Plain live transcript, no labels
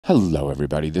Hello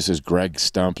everybody, this is Greg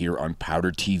Stump here on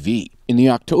Powder TV. In the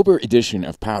October edition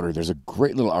of Powder, there's a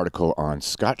great little article on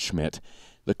Scot Schmidt,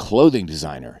 the clothing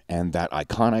designer, and that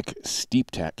iconic Steep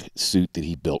Tech suit that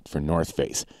he built for North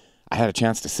Face. I had a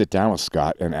chance to sit down with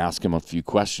Scott and ask him a few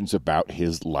questions about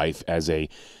his life as a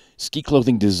ski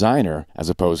clothing designer as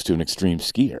opposed to an extreme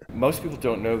skier. Most people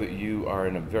don't know that you are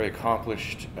a very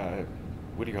accomplished,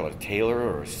 what do you call it, a tailor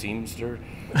or a seamster?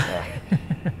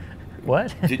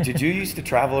 What? Did you used to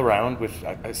travel around with,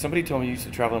 somebody told me you used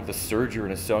to travel with a serger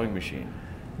and a sewing machine.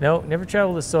 No, never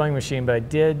traveled with a sewing machine, but I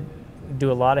did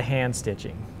do a lot of hand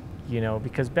stitching,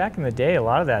 because back in the day, a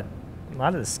lot of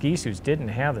the ski suits didn't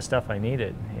have the stuff I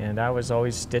needed. And I was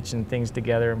always stitching things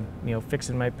together,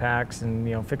 fixing my packs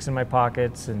and, fixing my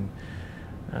pockets and,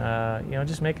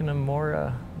 just making them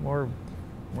more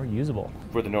usable.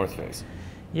 For the North Face.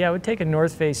 Yeah, I would take a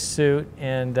North Face suit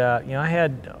and, I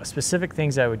had specific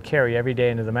things I would carry every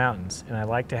day into the mountains, and I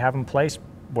like to have them placed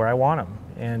where I want them,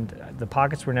 and the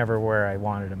pockets were never where I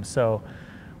wanted them. So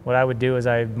what I would do is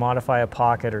I'd modify a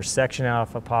pocket or section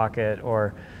off a pocket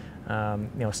or,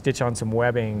 stitch on some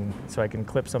webbing so I can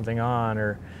clip something on,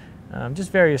 or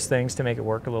just various things to make it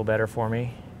work a little better for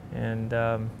me. And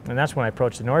that's when I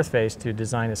approached the North Face to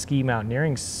design a ski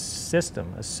mountaineering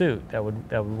system, a suit that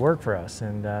would work for us,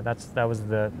 and that was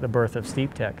the birth of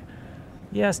Steep Tech.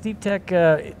 Yeah, Steep Tech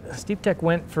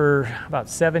went for about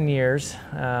 7 years.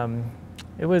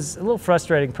 It was a little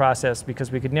frustrating process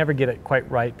because we could never get it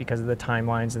quite right because of the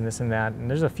timelines and this and that. And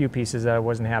there's a few pieces that I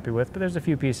wasn't happy with, but there's a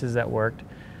few pieces that worked.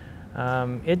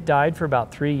 It died for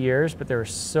about 3 years, but there were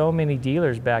so many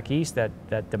dealers back east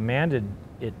that demanded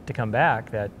it to come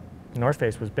back that North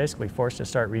Face was basically forced to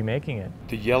start remaking it.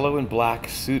 The yellow and black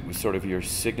suit was sort of your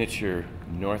signature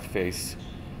North Face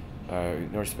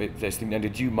thing. Now,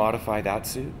 did you modify that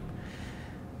suit?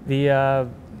 The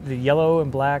yellow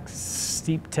and black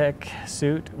Steep Tech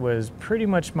suit was pretty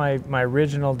much my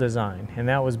original design, and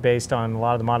that was based on a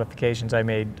lot of the modifications I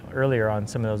made earlier on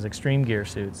some of those extreme gear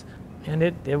suits. And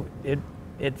it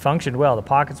functioned well. The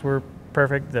pockets were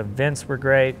perfect, the vents were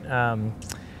great.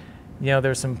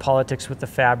 There's some politics with the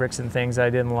fabrics and things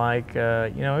I didn't like.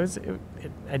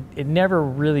 It never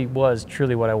really was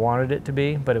truly what I wanted it to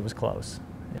be, but it was close.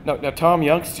 Now Tom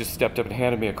Young's just stepped up and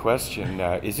handed me a question.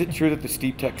 Is it true that the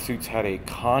Steep Tech suits had a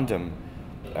condom,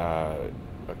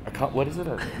 what is it,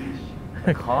 a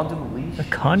condom leash? A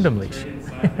condom leash.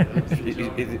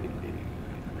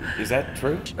 Is that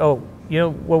true? Oh,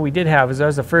 what we did have is I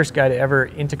was the first guy to ever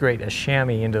integrate a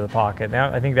chamois into the pocket.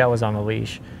 Now, I think that was on a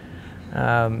leash.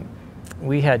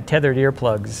 We had tethered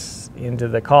earplugs into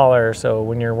the collar, so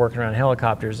when you're working around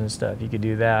helicopters and stuff, you could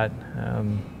do that.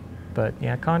 But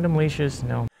yeah, condom leashes,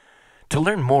 no. To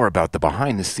learn more about the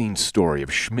behind-the-scenes story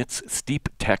of Schmidt's Steep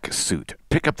Tech suit,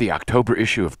 pick up the October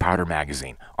issue of Powder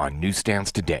Magazine on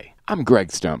newsstands today. I'm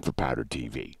Greg Stump for Powder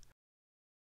TV.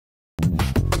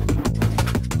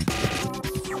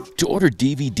 To order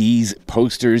DVDs,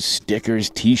 posters, stickers,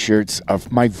 t-shirts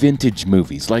of my vintage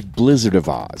movies like Blizzard of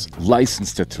Oz,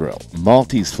 License to Thrill,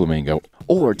 Maltese Flamingo,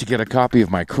 or to get a copy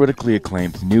of my critically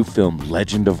acclaimed new film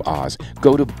Legend of Oz,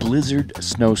 go to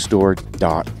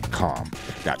blizzardsnowstore.com.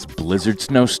 That's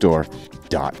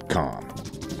blizzardsnowstore.com.